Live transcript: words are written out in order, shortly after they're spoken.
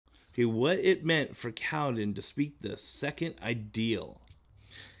Okay, what it meant for Kaladin to speak the second ideal.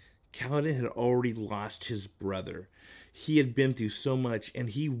 Kaladin had already lost his brother. He had been through so much, and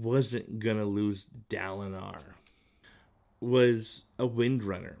he wasn't gonna lose Dalinar. Was a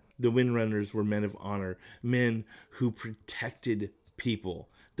windrunner. The windrunners were men of honor, men who protected people.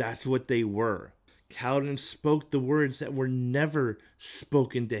 That's what they were. Kaladin spoke the words that were never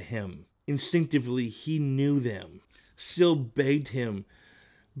spoken to him. Instinctively, he knew them. Still begged him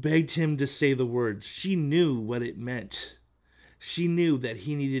to say the words. She knew what it meant. She knew that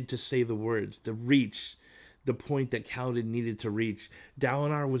he needed to say the words to reach the point that Kaladin needed to reach.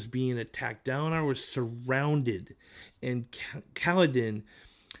 Dalinar was being attacked. Dalinar was surrounded, and Kaladin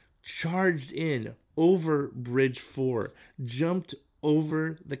charged in over Bridge 4, jumped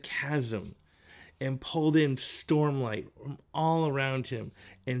over the chasm, and pulled in stormlight from all around him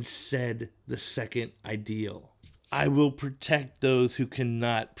and said the second ideal. I will protect those who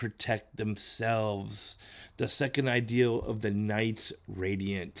cannot protect themselves. The second ideal of the Knights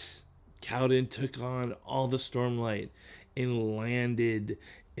Radiant. Kaladin took on all the stormlight and landed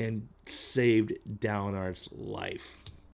and saved Dalinar's life.